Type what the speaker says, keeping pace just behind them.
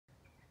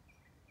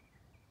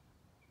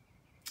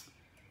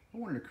I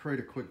wanted to create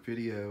a quick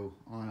video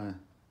on an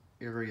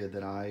area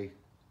that I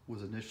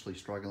was initially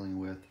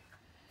struggling with,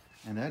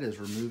 and that is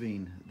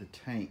removing the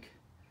tank.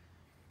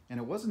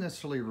 And it wasn't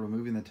necessarily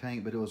removing the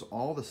tank, but it was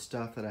all the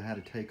stuff that I had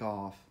to take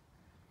off.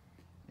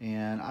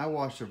 And I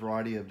watched a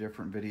variety of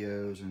different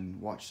videos and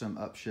watched some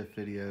upshift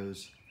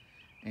videos,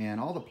 and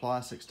all the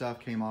plastic stuff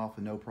came off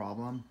with no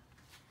problem.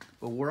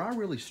 But where I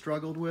really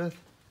struggled with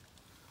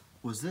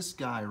was this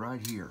guy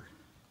right here.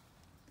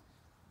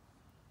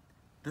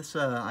 This,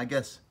 I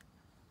guess,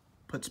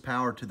 puts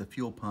power to the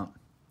fuel pump.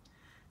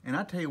 And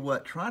I tell you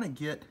what, trying to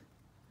get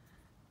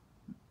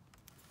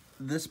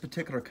this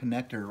particular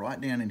connector right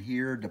down in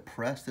here to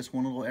press this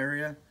one little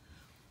area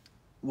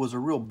was a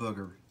real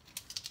booger.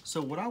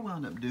 So what I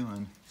wound up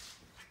doing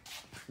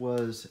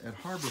was at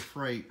Harbor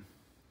Freight,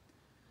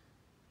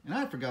 and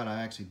I forgot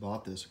I actually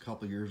bought this a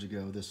couple years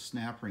ago, this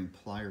snap ring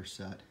plier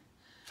set.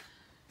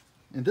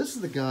 And this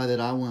is the guy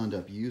that I wound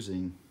up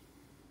using.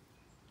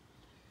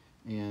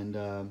 And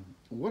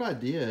what I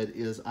did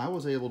is I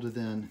was able to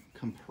then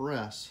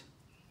compress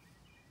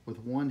with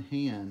one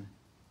hand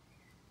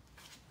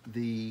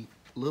the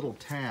little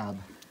tab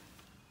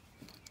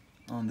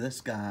on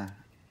this guy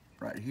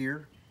right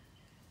here.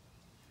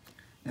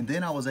 And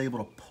then I was able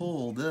to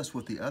pull this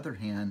with the other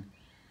hand,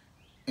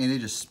 and it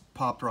just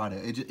popped right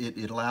out.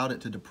 It allowed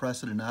it to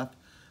depress it enough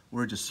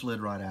where it just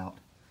slid right out.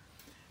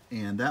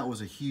 And that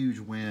was a huge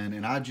win,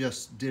 and I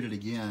just did it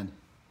again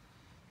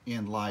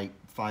in like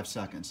 5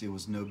 seconds. It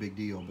was no big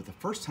deal. But the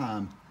first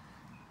time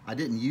I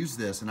didn't use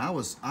this, and I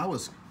was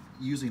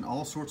using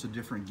all sorts of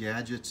different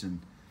gadgets and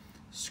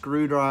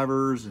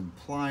screwdrivers and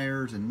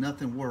pliers, and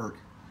nothing worked.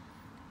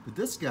 But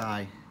this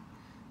guy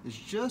is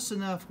just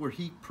enough where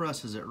he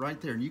presses it right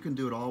there, and you can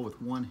do it all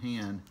with one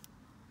hand.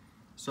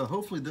 So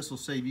hopefully this will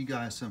save you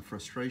guys some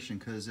frustration,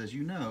 because as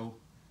you know,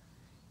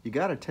 you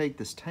got to take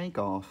this tank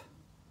off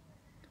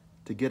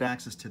to get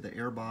access to the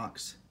air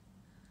box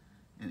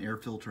and air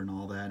filter and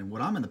all that. And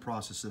what I'm in the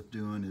process of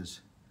doing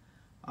is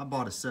I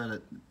bought a set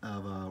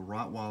of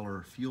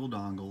Rottweiler fuel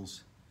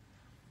dongles,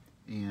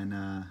 and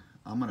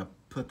I'm gonna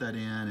put that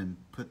in and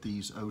put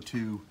these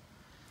O2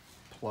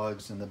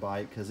 plugs in the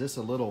bike, because it's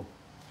a little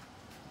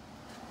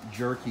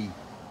jerky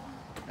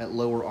at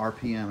lower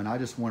RPM, and I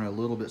just want a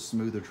little bit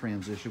smoother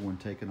transition when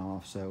taking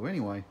off. So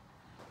anyway,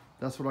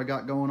 that's what I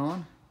got going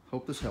on.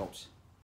 Hope this helps.